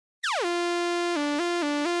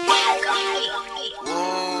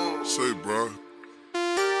Say, bro,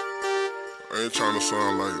 I ain't trying to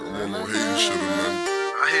sound like I'm on no hating shit or nothing.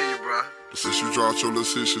 I hear you, bro. But since you dropped your little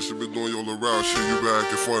shit, since you been doing your little rap shit, you been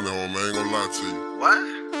acting funny, homie. I ain't gonna lie to you. What?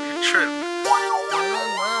 You tripping?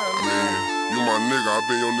 I mean, you my nigga. I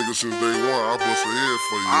been your nigga since day one. I bust a head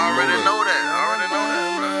for you. I already know that.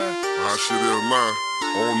 Bro. How shit is now,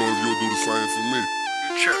 I don't know if you'll do the same for me.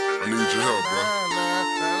 You tripping? I need your help, bro.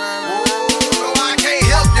 No, I can't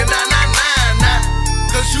help you, nah.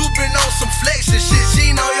 Cause you been on some flexin' shit,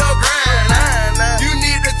 she know your grind, You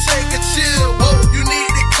need to take a chill, whoa, you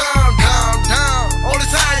need to calm down. Only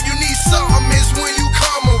time you need something is when you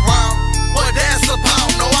come around. What that's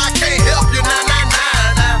about, no, I can't help you, nah.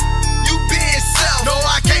 You being self, no,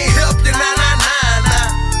 I can't help you,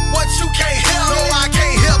 nah. What you can't help, no, I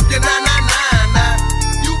can't help you, nah.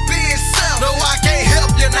 You being self, no, I can't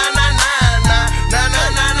help you, nah. I'm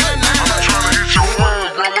trying to hit your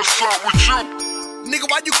phone, bro. What's up with you? Nigga,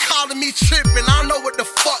 why you calling me trippin'? I know what the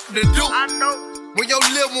fuck to do. I know. When your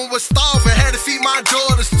little one was starving, had to feed my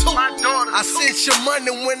daughters too. I sent you money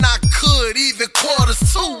when I could, even quarters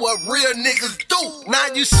too. What real niggas do. Now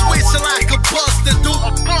you switching like a buster do.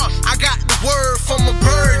 I got the word from a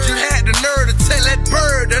bird. You had the nerve to tell that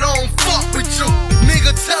bird that I don't fuck with you.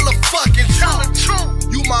 Nigga, tell the fucking truth.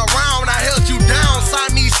 You my round, I held you down.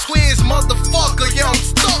 Siamese twins, motherfucker. Yeah, I'm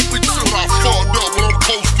stuck with you. I fucked up what I'm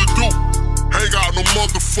supposed to do. Ain't got no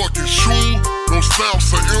motherfucking shoe, no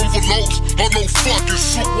stamps or envelopes, or no fucking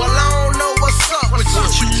suit. Well, I don't know what's up with you.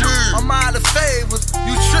 What you mean? I'm out of favors.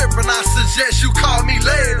 You trippin', I suggest you call me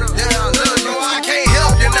later. Yeah, look, no, I can't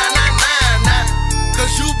help you, nah.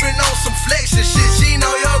 Cause you been on some flexin' shit, she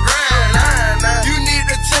know your grind, You need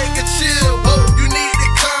to take a chill, whoa, you need to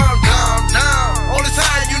calm down. Only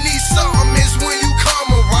time you need something is when you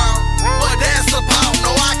come around. What that's about,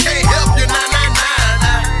 no, I can't help you, nah.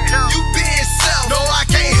 No, I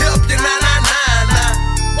can't help you, nah.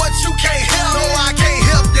 What you can't help, no, I can't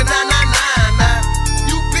help you, nah.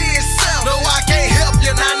 You being self, no, I can't help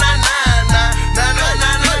you, nah.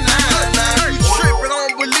 You trippin', I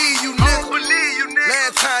don't believe you, nigga.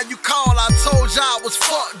 Last time you called, I told y'all I was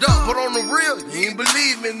fucked up, but on the real, you ain't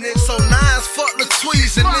believe me, nigga. So now it's fuck the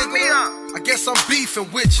Tweezie, nigga. I guess I'm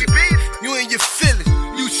beefing with you. You and your feelings,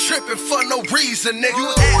 you trippin' for no reason, nigga.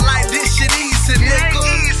 You act like this shit easy, nigga.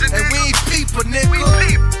 And we ain't people, nigga.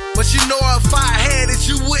 But you know if I had it,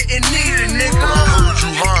 you wouldn't need it, nigga. I heard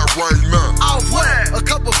you hot right now. Off what? A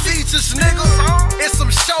couple features, nigga. It's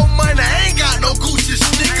some show money, I ain't got no Gucci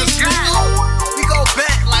sneakers, nigga.